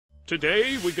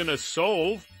Today we're gonna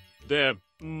solve the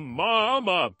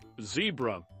mama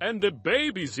zebra and the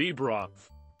baby zebra.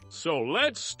 So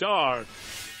let's start.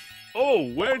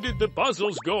 Oh, where did the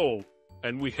puzzles go?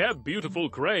 And we have beautiful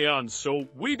crayons, so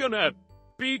we're gonna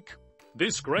pick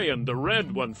this crayon, the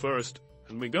red one first,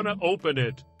 and we're gonna open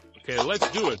it. Okay, let's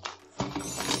do it.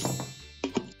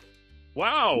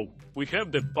 Wow, we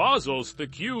have the puzzles, the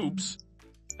cubes,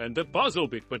 and the puzzle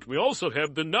bit, but we also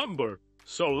have the number.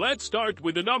 So let's start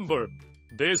with the number.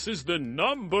 This is the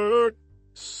number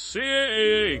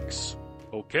 6.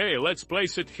 Okay, let's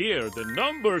place it here, the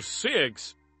number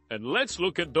 6. And let's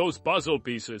look at those puzzle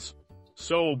pieces.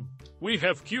 So, we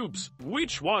have cubes.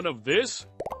 Which one of this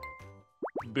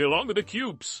belong to the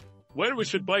cubes? Where we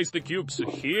should place the cubes?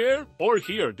 Here or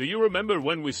here? Do you remember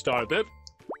when we started?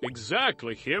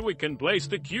 Exactly, here we can place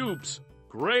the cubes.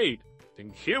 Great.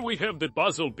 And here we have the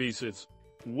puzzle pieces.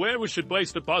 Where we should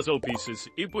place the puzzle pieces?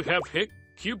 If we have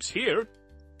cubes here,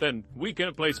 then we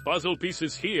can place puzzle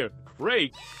pieces here.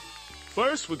 Great.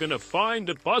 First, we're gonna find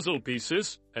the puzzle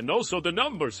pieces and also the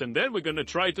numbers, and then we're gonna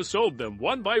try to solve them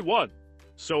one by one.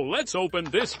 So let's open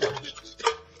this one.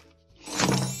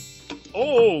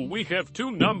 Oh, we have 2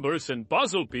 numbers and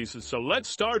puzzle pieces, so let's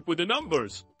start with the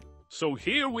numbers. So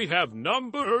here we have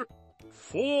number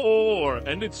 4,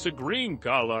 and it's a green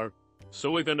color. So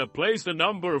we're gonna place the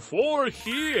number 4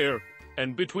 here.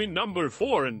 And between number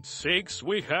 4 and 6,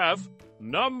 we have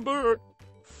number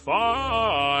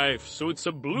 5. So it's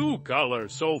a blue color.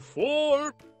 So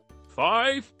 4,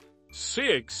 5,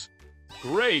 6.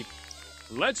 Great.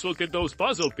 Let's look at those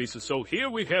puzzle pieces. So here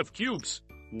we have cubes.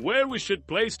 Where we should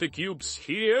place the cubes,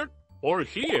 here or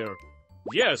here?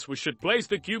 Yes, we should place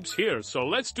the cubes here. So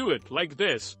let's do it like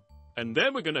this. And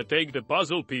then we're gonna take the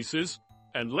puzzle pieces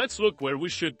and let's look where we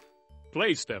should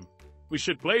place them. We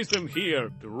should place them here.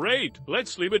 Great.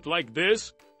 Let's leave it like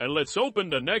this. And let's open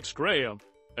the next crayon.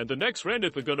 And the next crayon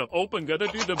that we're gonna open gonna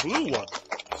be the blue one.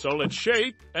 So let's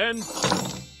shake and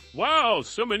wow,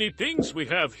 so many things we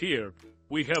have here.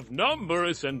 We have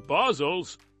numbers and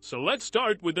puzzles. So let's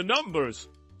start with the numbers.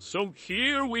 So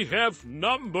here we have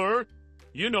number,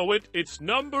 you know it, it's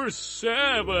number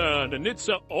 7 and it's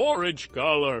an orange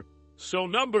color. So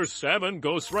number 7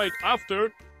 goes right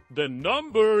after the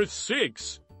number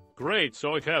 6. Great,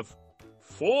 so I have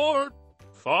 4,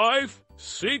 5,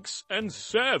 6, and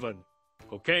 7.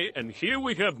 Okay, and here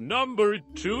we have number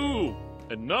 2.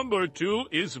 And number 2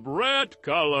 is red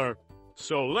color.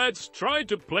 So let's try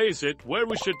to place it where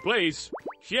we should place.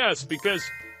 Yes, because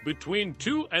between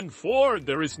 2 and 4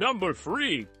 there is number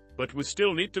 3. But we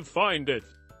still need to find it.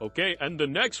 Okay, and the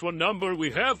next one number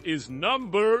we have is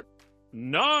number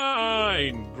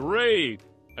 9. Great.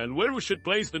 And where we should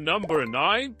place the number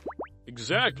 9?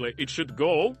 Exactly, it should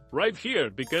go right here,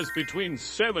 because between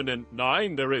 7 and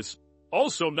 9 there is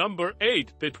also number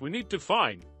 8 that we need to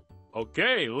find.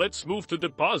 Okay, let's move to the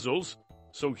puzzles.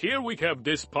 So here we have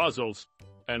these puzzles.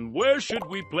 And where should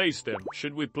we place them?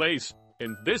 Should we place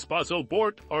in this puzzle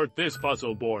board or this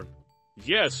puzzle board?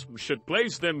 Yes, we should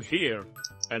place them here.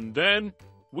 And then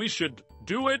we should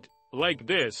do it like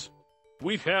this.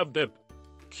 We have the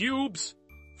cubes,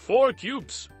 4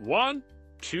 cubes, 1,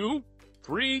 2,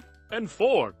 3, and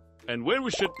 4. And where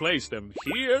we should place them?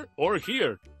 Here or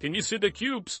here? Can you see the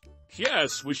cubes?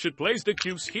 Yes, we should place the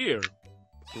cubes here.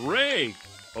 Great.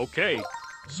 Okay,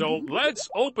 so let's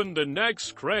open the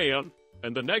next crayon.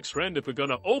 And the next crayon that we're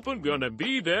gonna open gonna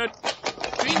be that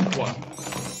pink one.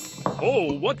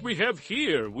 Oh, what we have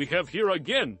here? We have here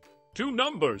again 2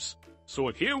 numbers. So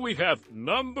here we have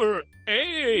number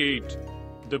 8,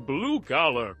 the blue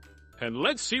color. And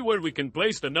let's see where we can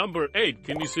place the number 8.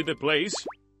 Can you see the place?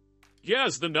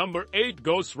 Yes, the number 8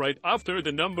 goes right after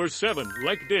the number 7,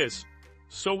 like this.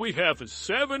 So we have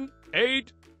 7,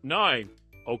 8, 9.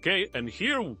 Okay, and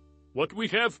here what we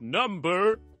have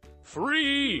number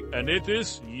 3, and it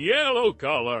is yellow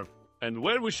color. And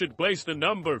where we should place the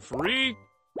number 3?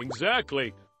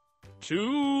 Exactly.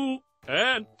 2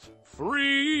 and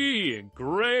 3.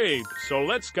 Great. So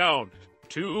let's count.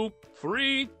 2,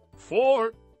 3,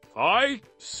 4, 5,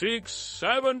 6,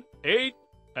 7, 8,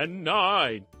 and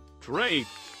 9. Great.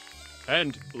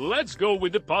 And let's go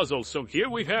with the puzzles. So here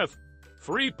we have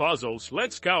 3 puzzles.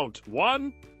 Let's count.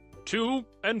 1, 2,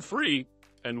 and 3.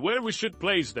 And where we should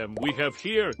place them? We have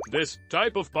here this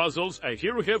type of puzzles, and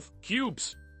here we have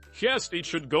cubes. Yes, it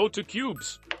should go to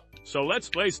cubes. So let's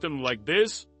place them like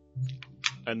this.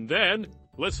 And then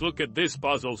let's look at this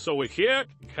puzzle. So we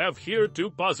have here 2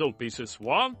 puzzle pieces,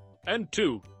 1 and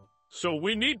 2. So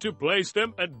we need to place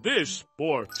them at this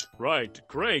board. Right,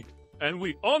 great. And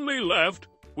we only left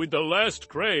with the last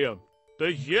crayon,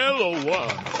 the yellow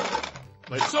one.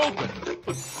 Let's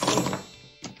open.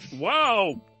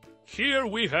 Wow! Here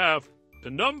we have the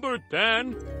number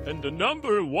 10 and the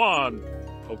number 1.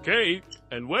 Okay,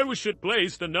 and where we should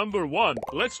place the number 1?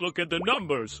 Let's look at the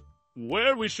numbers.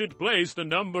 Where we should place the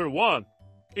number 1?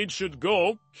 It should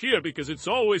go here because it's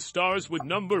always starts with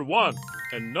number 1.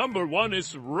 And number 1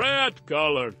 is red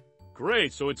colored.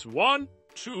 Great, so it's 1,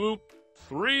 2,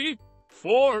 3,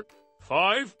 4,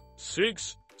 5,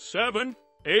 6, 7,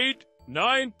 8,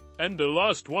 9, and the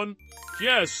last one,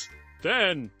 yes,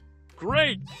 10.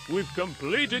 Great, we've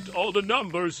completed all the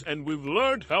numbers and we've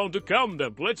learned how to count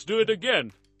them. Let's do it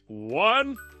again.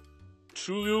 1,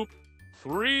 2,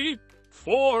 3,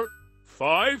 4,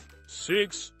 5,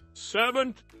 6,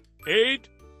 7, 8,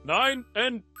 9,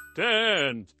 and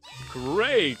 10.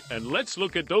 Great, and let's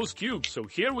look at those cubes. So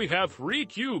here we have 3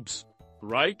 cubes,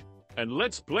 right? And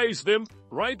let's place them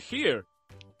right here.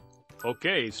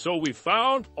 Okay, so we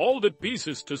found all the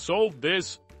pieces to solve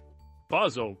this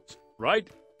puzzle, right?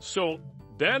 So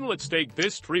then let's take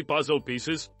these 3 puzzle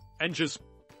pieces and just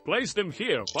place them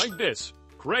here like this.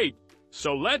 Great.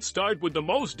 So let's start with the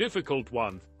most difficult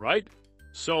one, right?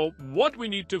 So what we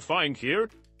need to find here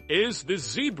is the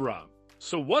zebra.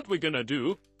 So what we're gonna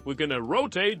do, we're gonna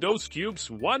rotate those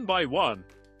cubes one by one.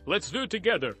 Let's do it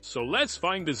together. So let's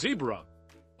find the zebra.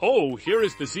 Oh, here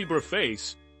is the zebra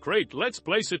face. Great, let's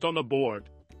place it on the board.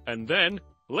 And then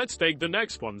let's take the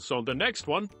next one. So the next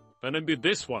one gonna be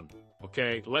this one.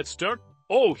 Okay, let's start.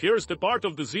 Oh, here's the part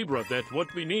of the zebra that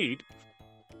what we need.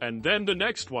 And then the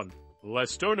next one.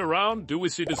 Let's turn around. Do we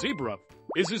see the zebra?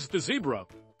 Is this the zebra?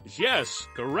 Yes,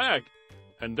 correct.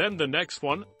 And then the next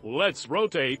one. Let's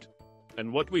rotate.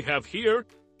 And what we have here,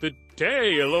 the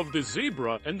tail of the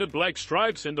zebra and the black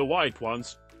stripes and the white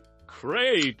ones.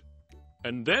 Great.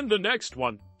 And then the next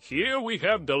one. Here we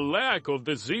have the leg of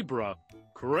the zebra.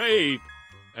 Great.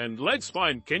 And let's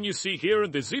find, can you see here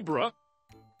the zebra?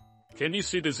 Can you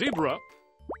see the zebra?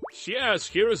 Yes,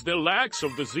 here is the legs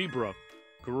of the zebra.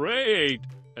 Great.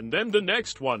 And then the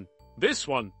next one. This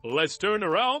one. Let's turn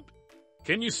around.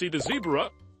 Can you see the zebra?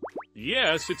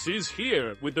 Yes, it is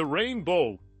here with the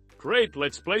rainbow. Great,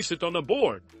 let's place it on the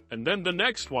board. And then the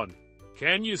next one.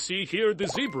 Can you see here the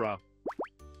zebra?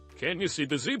 Can you see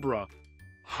the zebra?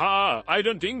 Ha, I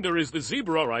don't think there is the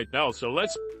zebra right now, so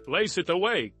let's place it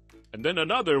away. And then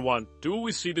another one. Do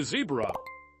we see the zebra?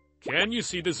 Can you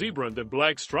see the zebra and the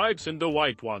black stripes and the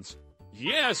white ones?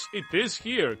 Yes, it is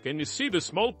here. Can you see the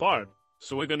small part?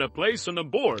 So we're gonna place on the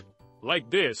board like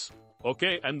this.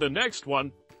 Okay, and the next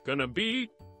one gonna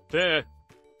be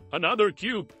another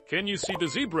cube. Can you see the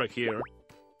zebra here?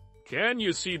 Can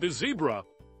you see the zebra?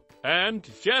 And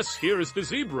yes, here is the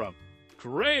zebra.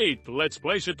 Great, let's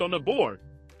place it on the board.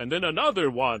 And then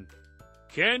another one.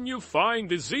 Can you find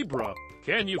the zebra?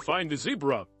 Can you find the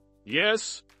zebra?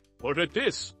 Yes. Where it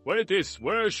is? Where it is?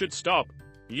 Where I should stop?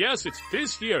 Yes, it's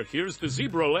this here. Here's the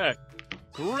zebra leg.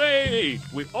 Great!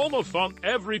 We've almost found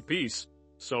every piece.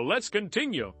 So let's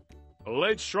continue.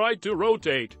 Let's try to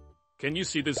rotate. Can you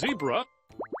see the zebra?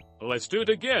 Let's do it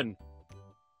again.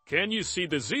 Can you see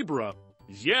the zebra?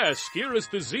 Yes, here is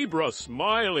the zebra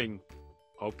smiling.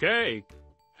 Okay.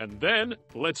 And then,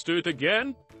 let's do it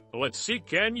again. Let's see,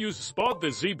 can you spot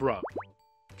the zebra?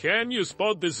 Can you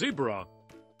spot the zebra?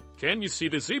 Can you see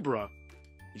the zebra?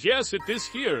 Yes, it is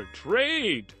here.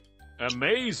 Great!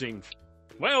 Amazing.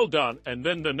 Well done. And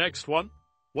then the next one.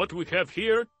 What we have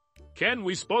here? Can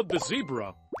we spot the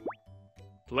zebra?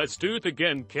 Let's do it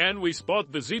again. Can we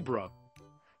spot the zebra?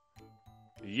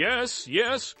 Yes,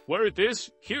 yes. Where it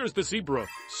is? Here's the zebra.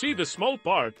 See the small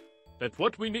part? That's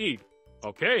what we need.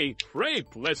 Okay,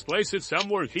 great. Let's place it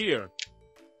somewhere here.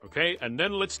 Okay, and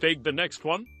then let's take the next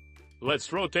one.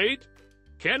 Let's rotate.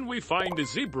 Can we find the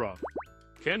zebra?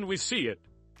 Can we see it?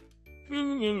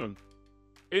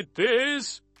 It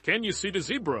is. Can you see the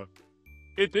zebra?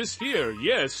 It is here.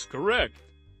 Yes, correct.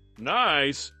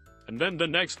 Nice. And then the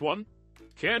next one.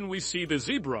 Can we see the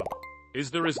zebra? Is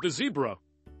the zebra?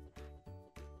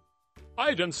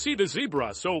 I don't see the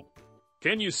zebra, so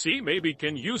can you see? Maybe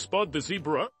can you spot the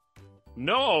zebra?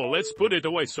 No, let's put it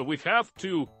away. So we have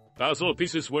 2 puzzle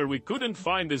pieces where we couldn't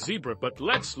find the zebra, but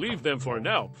let's leave them for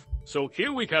now. So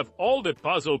here we have all the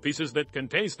puzzle pieces that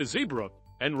contains the zebra,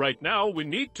 and right now we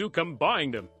need to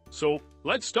combine them. So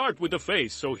let's start with the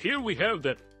face. So here we have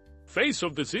the face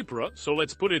of the zebra, so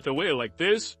let's put it away like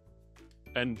this.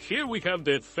 And here we have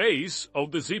the face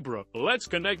of the zebra. Let's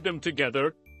connect them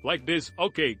together like this.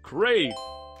 Okay, great.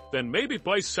 Then maybe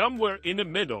place somewhere in the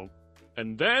middle.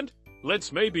 And then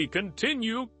let's maybe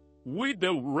continue with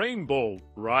the rainbow,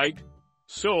 right?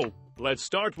 So let's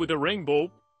start with the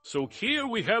rainbow. So here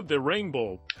we have the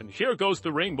rainbow, and here goes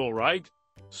the rainbow, right?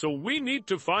 So we need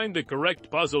to find the correct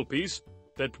puzzle piece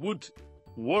that would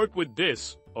work with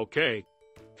this. Okay.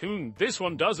 This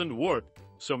one doesn't work.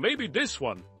 So maybe this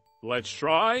one. Let's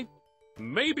try.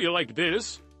 Maybe like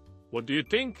this. What do you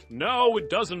think? No, it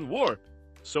doesn't work.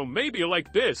 So maybe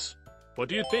like this. What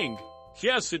do you think?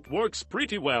 Yes, it works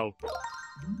pretty well.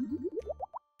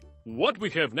 What we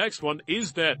have next one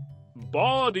is that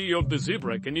body of the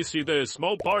zebra. Can you see the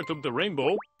small part of the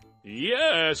rainbow?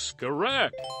 Yes,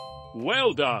 correct.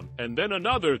 Well done. And then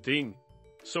another thing.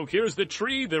 So here's the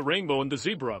tree, the rainbow, and the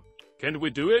zebra. Can we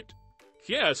do it?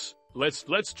 Yes.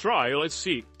 Let's try. Let's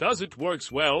see. Does it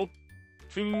works well?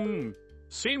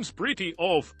 Seems pretty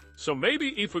off. So maybe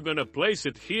if we're gonna place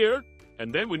it here,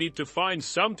 and then we need to find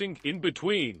something in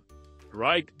between.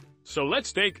 Right? So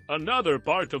let's take another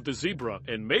part of the zebra,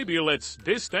 and maybe let's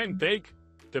this time take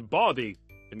the body.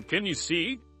 And can you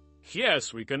see?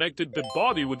 Yes, we connected the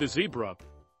body with the zebra.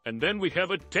 And then we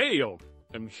have a tail.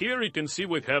 And here you can see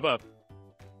we have a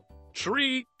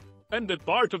tree and the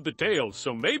part of the tail.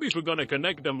 So maybe if we're gonna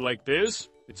connect them like this,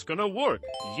 it's gonna work.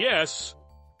 Yes.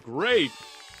 Great.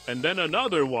 And then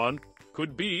another one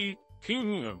could be,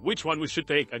 which one we should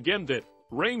take? Again, the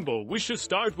rainbow. We should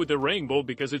start with the rainbow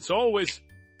because it's always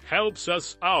helps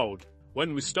us out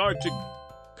when we start to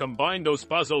combine those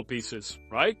puzzle pieces,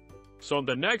 right? So on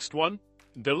the next one,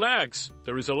 the legs.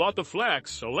 There is a lot of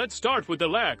legs, so let's start with the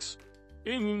legs.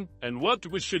 And what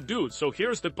we should do, so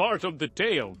here's the part of the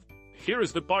tail. Here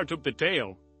is the part of the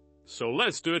tail. So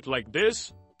let's do it like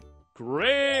this.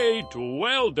 Great,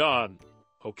 well done.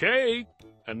 Okay,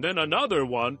 and then another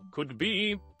one could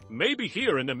be maybe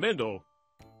here in the middle.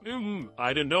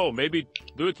 I don't know, maybe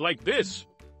do it like this.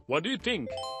 What do you think?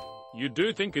 You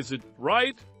do think is it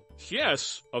right?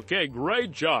 Yes. Okay,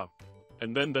 great job.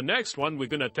 And then the next one, we're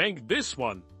gonna take this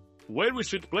one. Where we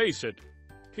should place it?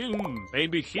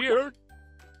 Maybe here?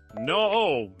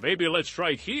 No, maybe let's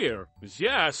try here.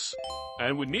 Yes.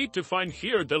 And we need to find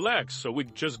here the legs, so we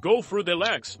just go through the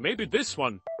legs. Maybe this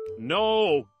one.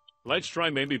 No. Let's try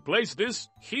maybe place this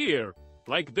here,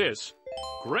 like this.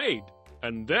 Great.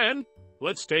 And then,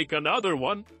 let's take another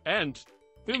one, and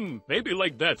maybe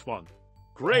like that one.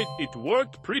 Great, it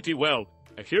worked pretty well.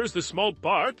 And here's the small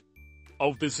part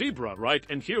of the zebra, right?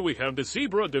 And here we have the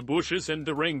zebra, the bushes, and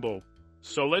the rainbow.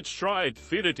 So let's try it,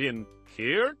 fit it in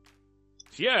here.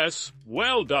 Yes,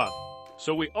 well done.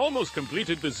 So we almost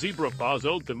completed the zebra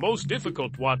puzzle, the most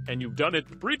difficult one, and you've done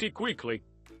it pretty quickly.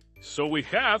 So we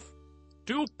have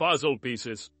 2 puzzle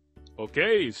pieces.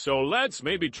 Okay, so let's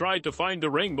maybe try to find the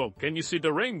rainbow. Can you see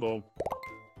the rainbow?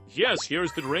 Yes,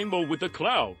 here's the rainbow with the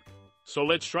cloud. So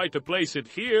let's try to place it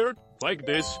here, like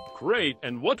this. Great,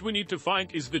 and what we need to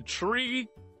find is the tree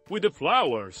with the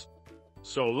flowers.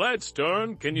 So let's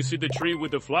turn. Can you see the tree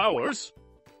with the flowers?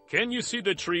 Can you see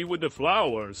the tree with the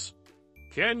flowers?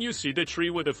 Can you see the tree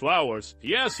with the flowers?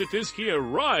 Yes, it is here.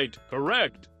 Right,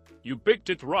 correct. You picked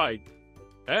it right.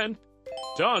 And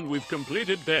done, we've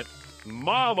completed that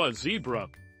mama zebra.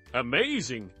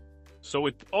 Amazing. So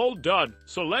it's all done.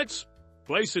 So let's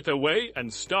place it away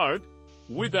and start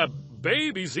with a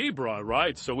baby zebra,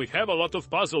 right? So we have a lot of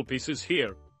puzzle pieces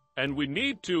here, and we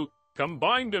need to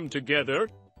combine them together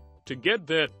to get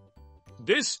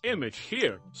this image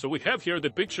here. So we have here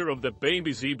the picture of the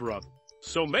baby zebra.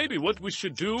 So maybe what we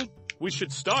should do, we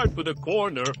should start with the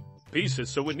corner pieces.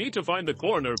 So we need to find the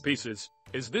corner pieces.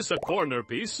 Is this a corner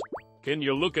piece? Can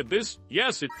you look at this?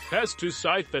 Yes, it has 2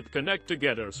 sides that connect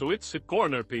together, so it's a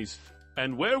corner piece.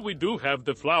 And where we do have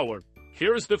the flower,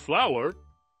 here's the flower,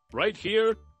 right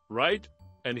here, right?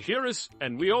 And here is,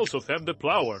 and we also have the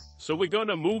flower. So we're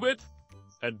gonna move it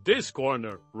at this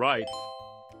corner, right?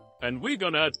 And we're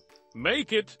gonna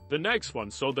make it the next one.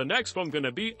 So the next one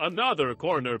gonna be another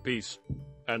corner piece.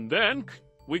 And then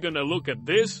we're gonna look at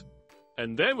this,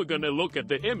 and then we're gonna look at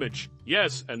the image.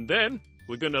 Yes, and then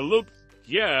we're gonna look.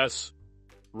 Yes.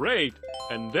 Great.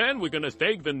 And then we're gonna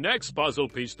take the next puzzle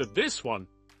piece to this one.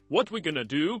 What we're gonna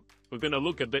do, we're gonna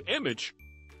look at the image.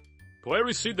 Where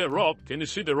we see the rock, can you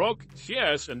see the rock?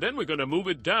 Yes, and then we're gonna move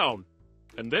it down.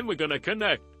 And then we're gonna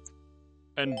connect.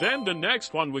 And then the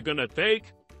next one we're gonna take,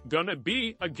 gonna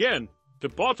be, again, the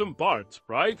bottom part,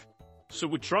 right? So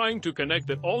we're trying to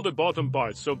connect all the bottom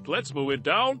parts. So let's move it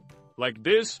down, like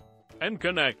this, and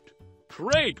connect.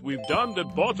 Great, we've done the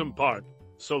bottom part.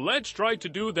 So let's try to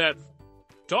do that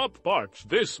top part,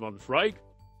 this one, right?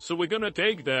 So we're gonna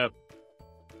take the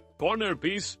corner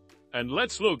piece, and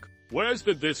let's look. Where's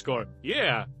the discord?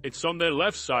 Yeah, it's on the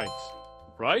left side,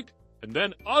 right? And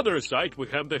then other side, we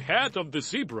have the head of the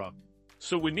zebra.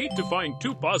 So we need to find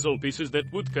 2 puzzle pieces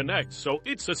that would connect. So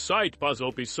it's a side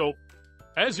puzzle piece. So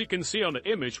as you can see on the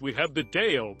image, we have the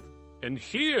tail. And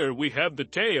here we have the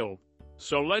tail.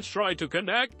 So let's try to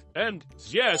connect, and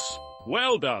yes,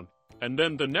 well done. And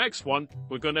then the next one,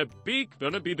 we're gonna be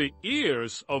the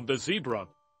ears of the zebra.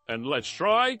 And let's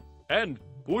try, and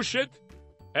push it,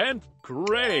 and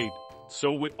great.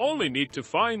 So we only need to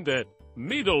find the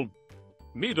middle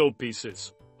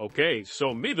pieces. Okay,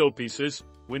 so middle pieces,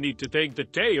 we need to take the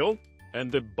tail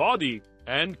and the body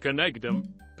and connect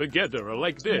them together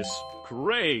like this.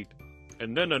 Great.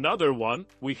 And then another one,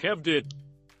 we have the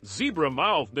zebra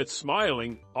mouth that's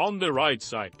smiling on the right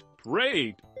side.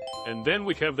 Great. And then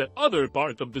we have the other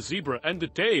part of the zebra and the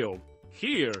tail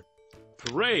here.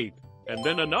 Great. And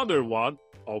then another one.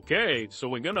 Okay, so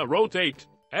we're gonna rotate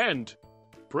and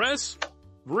press.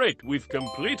 Great, we've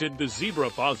completed the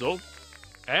zebra puzzle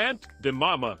and the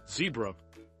mama zebra.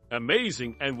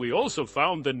 Amazing, and we also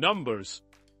found the numbers.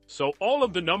 So all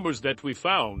of the numbers that we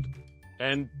found,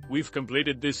 and we've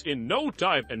completed this in no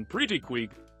time and pretty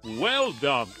quick. Well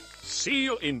done. See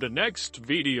you in the next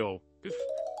video.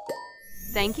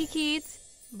 Thank you, kids.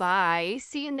 Bye.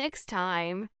 See you next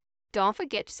time. Don't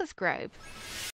forget to subscribe.